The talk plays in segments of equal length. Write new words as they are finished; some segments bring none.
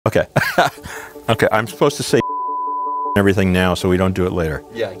Okay. Okay, I'm supposed to say everything now so we don't do it later.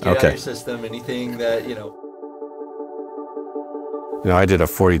 Yeah, get out of your system, anything that, you know. You know, I did a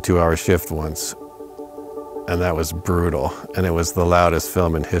 42-hour shift once, and that was brutal, and it was the loudest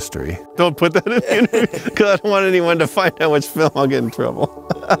film in history. Don't put that in the interview, because I don't want anyone to find out which film. I'll get in trouble.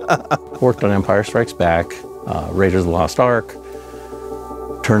 Worked on Empire Strikes Back, Raiders of the Lost Ark,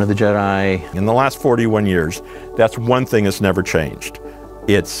 Return of the Jedi. In the last 41 years, that's one thing that's never changed.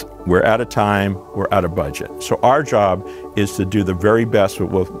 It's we're out of time, we're out of budget. So our job is to do the very best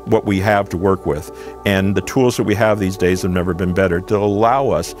with what we have to work with. And the tools that we have these days have never been better to allow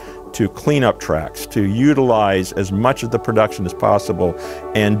us to clean up tracks, to utilize as much of the production as possible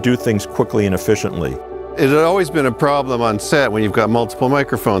and do things quickly and efficiently. It had always been a problem on set when you've got multiple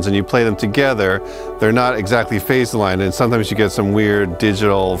microphones and you play them together, they're not exactly phase aligned, and sometimes you get some weird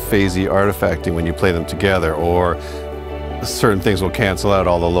digital phasey artifacting when you play them together, or certain things will cancel out,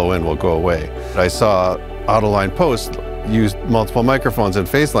 all the low end will go away. I saw Autoline Post use multiple microphones and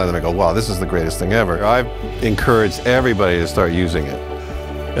phase line them. I go, wow, this is the greatest thing ever. I've encouraged everybody to start using it.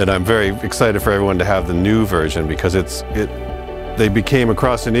 And I'm very excited for everyone to have the new version, because they became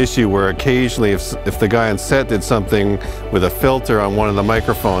across an issue where occasionally if the guy on set did something with a filter on one of the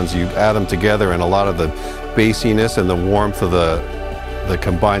microphones, you add them together and a lot of the bassiness and the warmth of the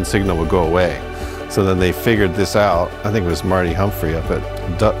combined signal would go away. So then they figured this out. I think it was Marty Humphrey up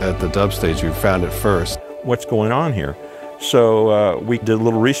at the dub stage who found it first. What's going on here? So we did a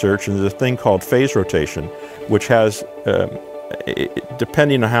little research, and there's a thing called phase rotation, which has,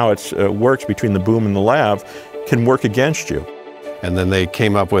 depending on how it works between the boom and the lav, can work against you. And then they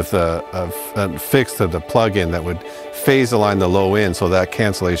came up with a fix to the plug-in that would phase align the low end so that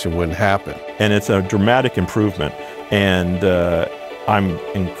cancellation wouldn't happen. And it's a dramatic improvement, and I'm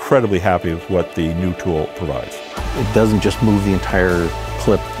incredibly happy with what the new tool provides. It doesn't just move the entire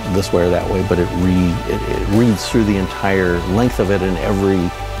clip this way or that way, but it reads through the entire length of it, and every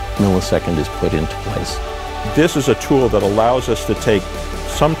millisecond is put into place. This is a tool that allows us to take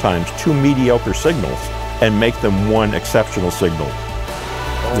sometimes two mediocre signals and make them one exceptional signal.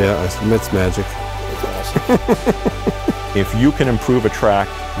 Yeah, it's magic. If you can improve a track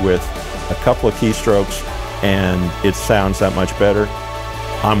with a couple of keystrokes and it sounds that much better,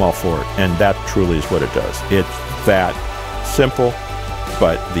 I'm all for it. And that truly is what it does. It's that simple,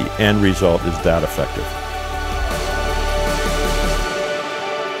 but the end result is that effective.